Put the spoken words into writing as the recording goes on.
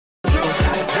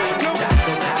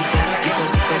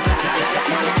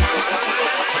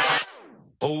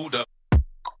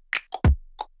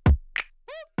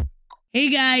Hey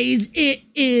guys, it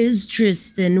is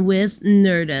Tristan with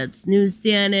Nerdettes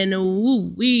Newsstand,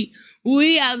 and we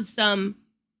have some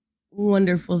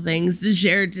wonderful things to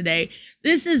share today.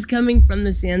 This is coming from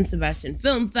the San Sebastian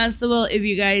Film Festival. If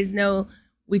you guys know,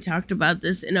 we talked about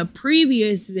this in a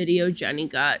previous video. Johnny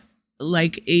got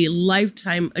like a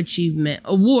Lifetime Achievement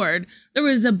Award. There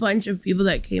was a bunch of people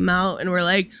that came out and were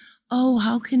like, "Oh,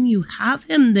 how can you have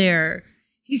him there?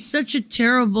 He's such a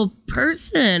terrible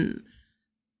person.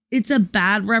 It's a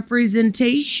bad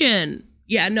representation."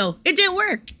 Yeah, no, it didn't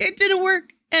work. It didn't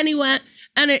work anyway.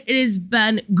 And it has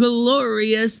been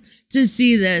glorious to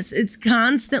see this. It's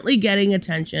constantly getting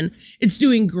attention. It's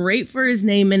doing great for his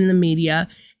name in the media.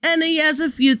 And he has a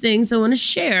few things I want to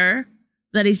share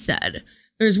that he said.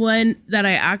 There's one that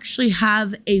I actually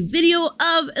have a video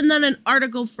of, and then an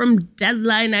article from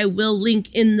Deadline I will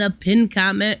link in the pinned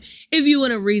comment if you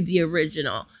want to read the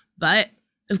original. But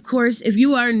of course, if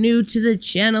you are new to the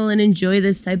channel and enjoy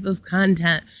this type of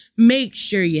content, make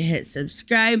sure you hit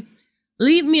subscribe.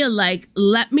 Leave me a like.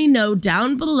 Let me know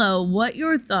down below what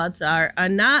your thoughts are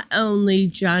on not only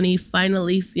Johnny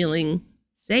finally feeling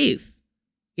safe.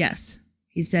 Yes,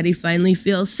 he said he finally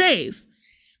feels safe.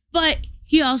 But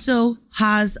he also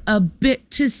has a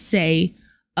bit to say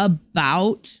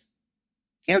about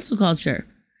cancel culture.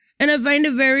 And I find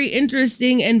it very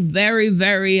interesting and very,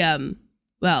 very,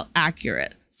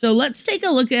 accurate. So let's take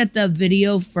a look at the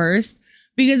video first,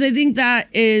 because I think that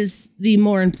is the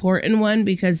more important one,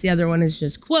 because the other one is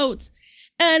just quotes,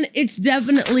 and it's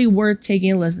definitely worth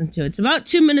taking a listen to. It's about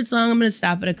 2 minutes long. I'm going to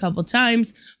stop it a couple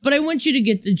times, but I want you to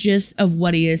get the gist of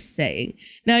what he is saying.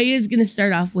 Now, he is going to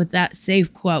start off with that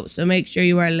safe quote, so make sure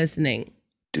you are listening.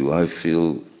 Do I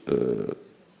feel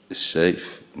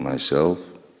safe myself?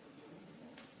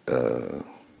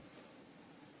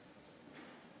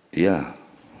 Yeah,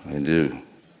 I do.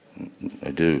 I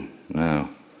do now.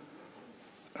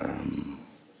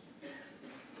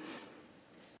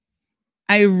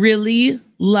 I really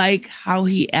like how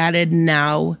he added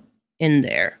 "now" in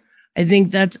there. I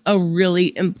think that's a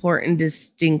really important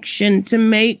distinction to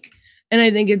make. And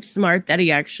I think it's smart that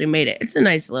he actually made it. It's a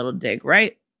nice little dig,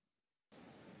 right?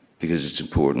 Because it's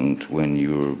important when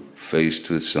you're faced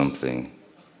with something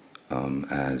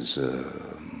as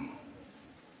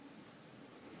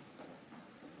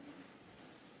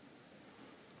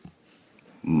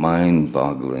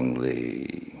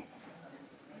mind-bogglingly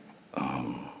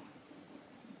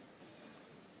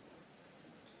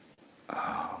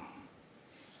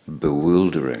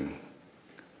bewildering.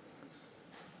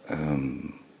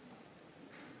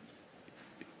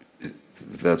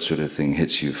 That sort of thing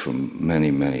hits you from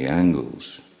many, many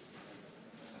angles.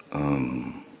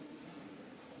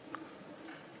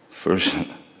 First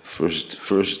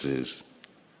is,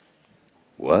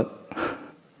 what?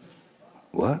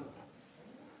 What?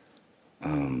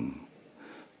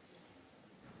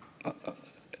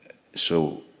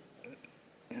 So,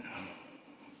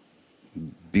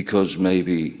 because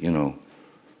maybe,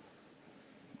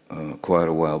 quite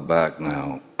a while back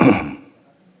now,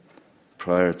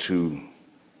 prior to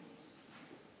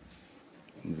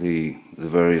the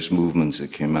various movements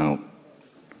that came out,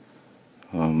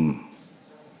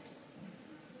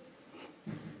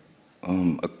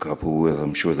 a couple with,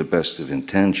 I'm sure, the best of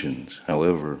intentions.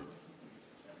 However,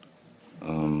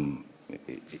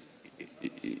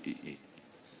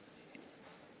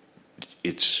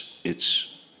 it's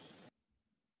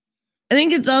I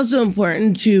think it's also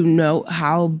important to note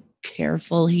how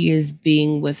careful he is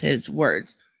being with his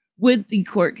words. With the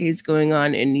court case going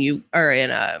on in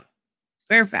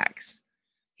Fairfax,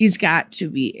 he's got to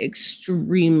be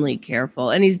extremely careful,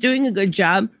 and he's doing a good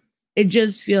job. It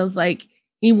just feels like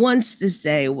he wants to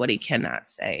say what he cannot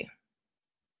say.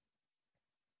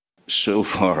 So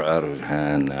far out of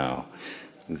hand now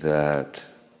that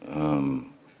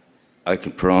I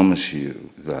can promise you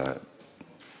that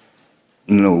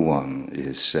no one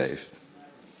is safe.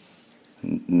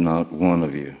 Not one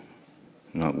of you.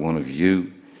 Not one of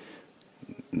you.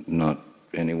 Not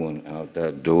anyone out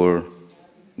that door.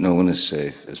 No one is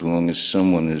safe as long as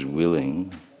someone is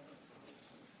willing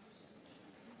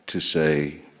to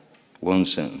say one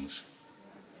sentence.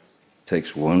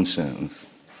 Takes one sentence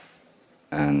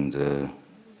and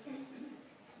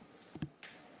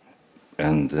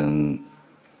then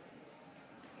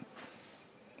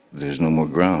there's no more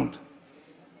ground.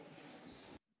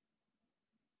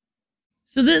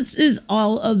 So this is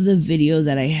all of the video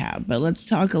that I have, but let's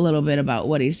talk a little bit about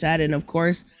what he said. And of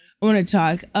course, I want to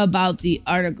talk about the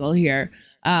article here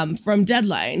from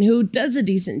Deadline, who does a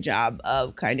decent job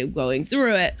of kind of going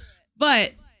through it.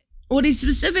 But what he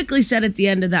specifically said at the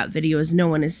end of that video is no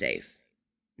one is safe.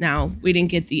 Now, we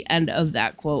didn't get the end of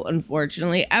that quote,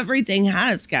 unfortunately. Everything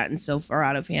has gotten so far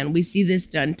out of hand. We see this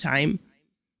done time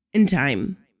and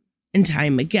time and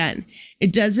time again.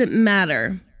 It doesn't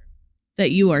matter that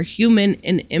you are human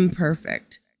and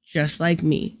imperfect, just like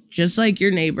me, just like your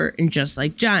neighbor, and just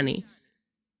like Johnny.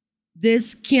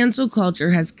 This cancel culture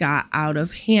has got out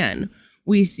of hand.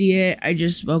 We see it. I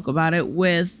just spoke about it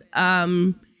with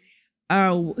who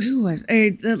was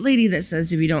the lady that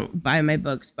says if you don't buy my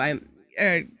books, buy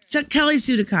Kelly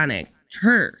Sue DeConnick,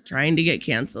 her trying to get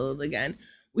canceled again.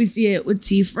 We see it with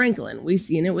T. Franklin. We've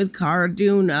seen it with Cara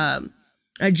Dune,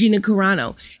 Gina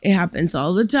Carano. It happens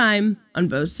all the time on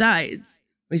both sides.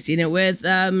 We've seen it with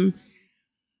the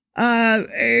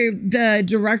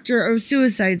director of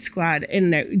Suicide Squad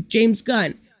and James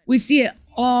Gunn. We see it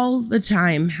all the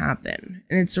time happen,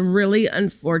 and it's really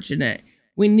unfortunate.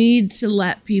 We need to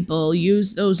let people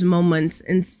use those moments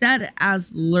instead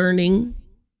as learning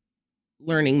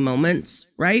moments,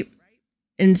 right?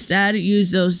 Instead,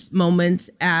 use those moments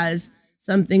as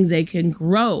something they can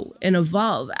grow and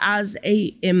evolve as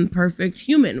a imperfect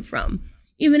human from,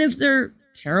 even if they're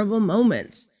terrible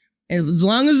moments. As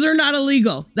long as they're not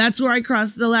illegal, that's where I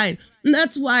cross the line. And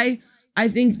that's why I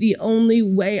think the only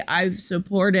way I've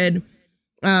supported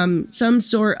some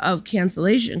sort of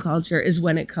cancellation culture is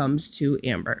when it comes to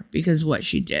Amber, because what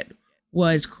she did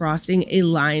was crossing a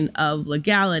line of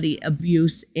legality,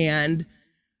 abuse, and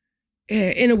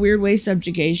in a weird way,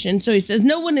 subjugation. So he says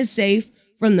no one is safe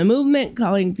from the movement,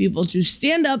 calling people to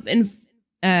stand up and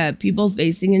people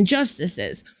facing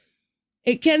injustices.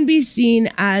 It can be seen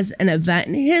as an event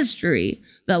in history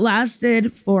that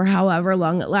lasted for however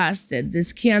long it lasted.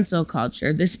 This cancel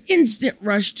culture, this instant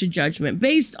rush to judgment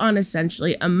based on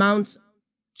essentially amounts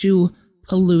to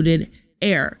polluted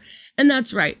air. And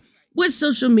that's right. With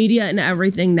social media and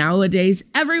everything nowadays,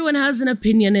 everyone has an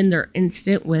opinion and they're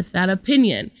instant with that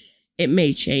opinion. It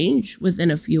may change within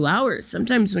a few hours.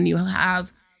 Sometimes when you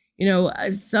have,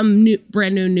 some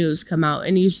brand new news come out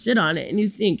and you sit on it and you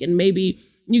think, and maybe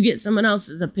you get someone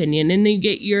else's opinion and then you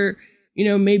get your,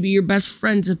 maybe your best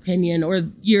friend's opinion or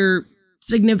your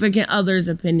significant other's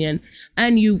opinion,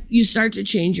 and you start to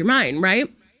change your mind,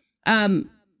 right?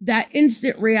 That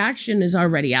instant reaction is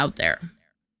already out there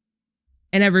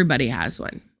and everybody has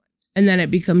one. And then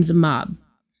it becomes a mob,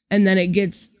 and then it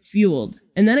gets fueled,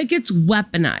 and then it gets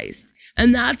weaponized.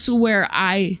 And that's where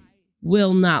I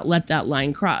will not let that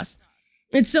line cross.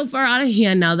 It's so far out of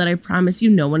hand now that I promise you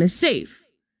no one is safe.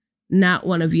 Not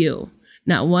one of you.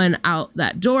 Not one out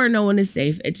that door. No one is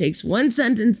safe. It takes one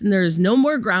sentence and there is no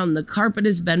more ground. The carpet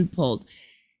has been pulled.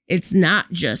 It's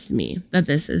not just me that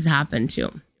this has happened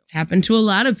to. It's happened to a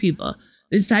lot of people.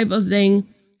 This type of thing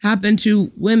happened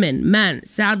to women, men.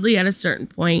 Sadly, at a certain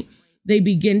point, they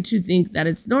begin to think that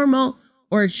it's normal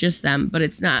or it's just them, but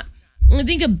it's not. I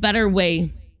think a better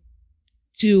way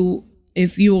to,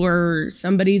 if you're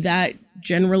somebody that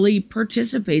generally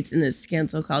participates in this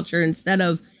cancel culture, instead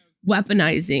of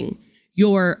weaponizing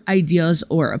your ideas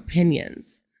or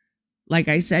opinions, like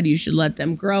I said, you should let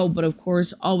them grow, but of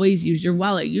course, always use your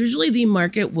wallet. Usually the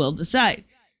market will decide.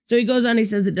 So he goes on, he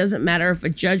says, it doesn't matter if a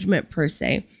judgment per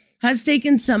se has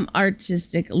taken some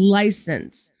artistic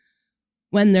license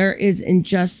when there is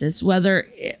injustice, whether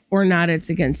or not it's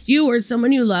against you or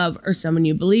someone you love or someone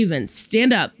you believe in.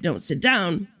 Stand up, don't sit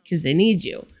down, because they need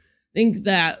you. Think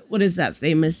that, what is that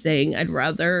famous saying? I'd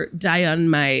rather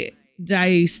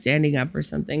die standing up or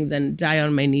something than die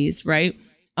on my knees, right?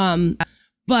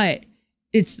 But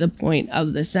it's the point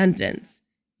of the sentence.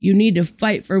 You need to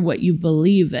fight for what you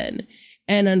believe in.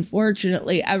 And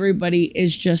unfortunately, everybody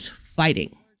is just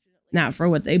fighting, not for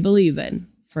what they believe in,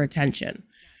 for attention.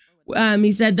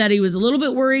 He said that he was a little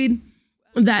bit worried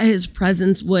that his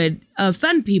presence would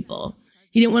offend people.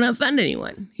 He didn't want to offend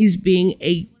anyone. He's being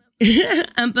a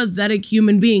empathetic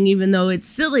human being, even though it's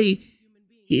silly.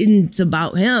 It's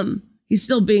about him. He's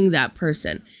still being that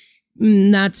person.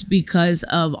 And that's because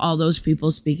of all those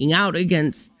people speaking out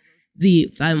against the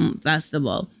film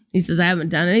festival. He says, I haven't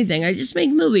done anything. I just make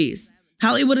movies.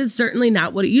 Hollywood is certainly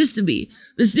not what it used to be.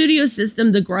 The studio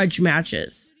system, the grudge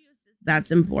matches.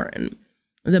 That's important.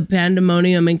 The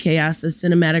pandemonium and chaos of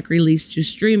cinematic release to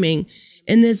streaming.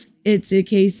 In this, it's a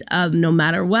case of no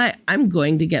matter what, I'm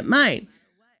going to get mine.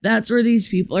 That's where these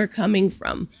people are coming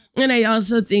from. And I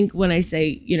also think when I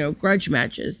say, grudge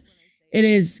matches, it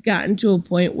has gotten to a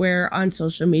point where on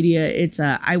social media, it's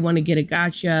I want to get a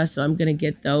gotcha, so I'm going to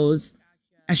get those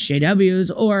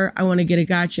SJWs, or I want to get a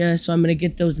gotcha, so I'm going to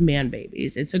get those man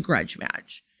babies. It's a grudge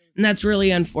match. And that's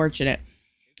really unfortunate.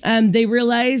 They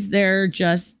realize they're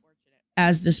just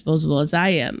as disposable as I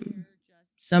am,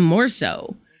 some more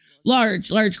so.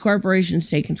 large corporations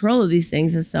take control of these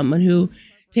things, as someone who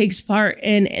takes part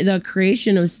in the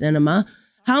creation of cinema,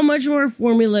 how much more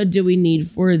formula do we need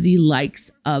for the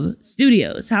likes of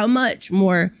studios? How much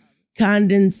more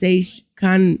condensation,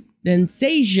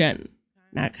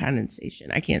 not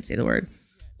condensation. I can't say the word.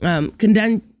 You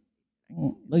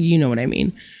know what I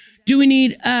mean. Do we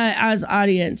need, as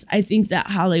audience? I think that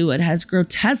Hollywood has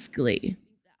grotesquely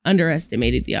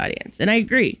underestimated the audience. And I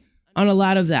agree on a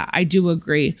lot of that. I do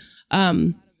agree.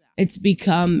 It's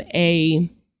become an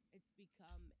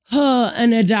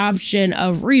adoption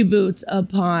of reboots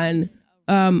upon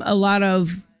a lot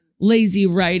of lazy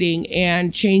writing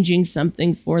and changing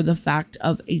something for the fact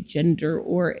of a gender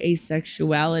or a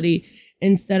sexuality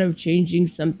instead of changing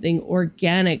something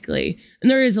organically.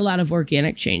 And there is a lot of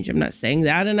organic change. I'm not saying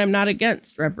that, and I'm not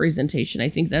against representation. I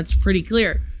think that's pretty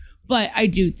clear. But I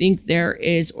do think there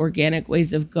is organic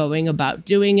ways of going about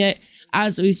doing it,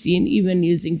 as we've seen even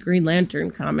using Green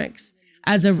Lantern comics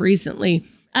as of recently.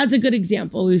 As a good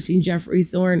example, we've seen Jeffrey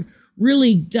Thorne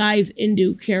really dive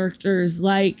into characters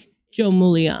like Joe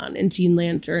Mullion and Teen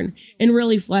Lantern and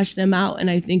really flesh them out. And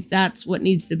I think that's what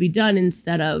needs to be done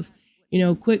instead of,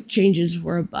 quick changes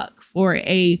for a buck, for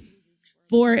a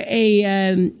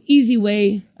easy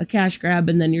way, a cash grab,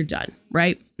 and then you're done,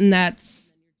 right? And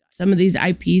that's some of these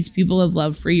IPs people have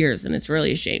loved for years, and it's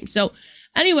really a shame. So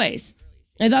anyways,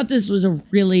 I thought this was a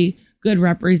really good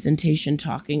representation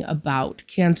talking about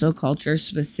cancel culture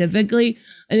specifically.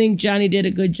 I think Johnny did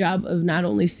a good job of not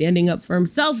only standing up for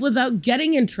himself without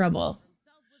getting in trouble,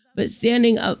 but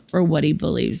standing up for what he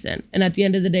believes in. And at the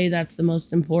end of the day, that's the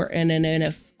most important. And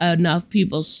if enough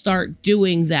people start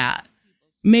doing that,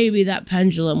 maybe that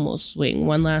pendulum will swing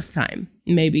one last time.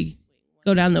 Maybe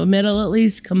go down the middle at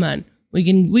least. Come on, we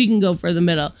can go for the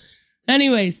middle.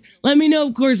 Anyways, let me know,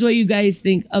 of course, what you guys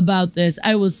think about this.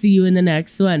 I will see you in the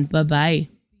next one. Bye-bye.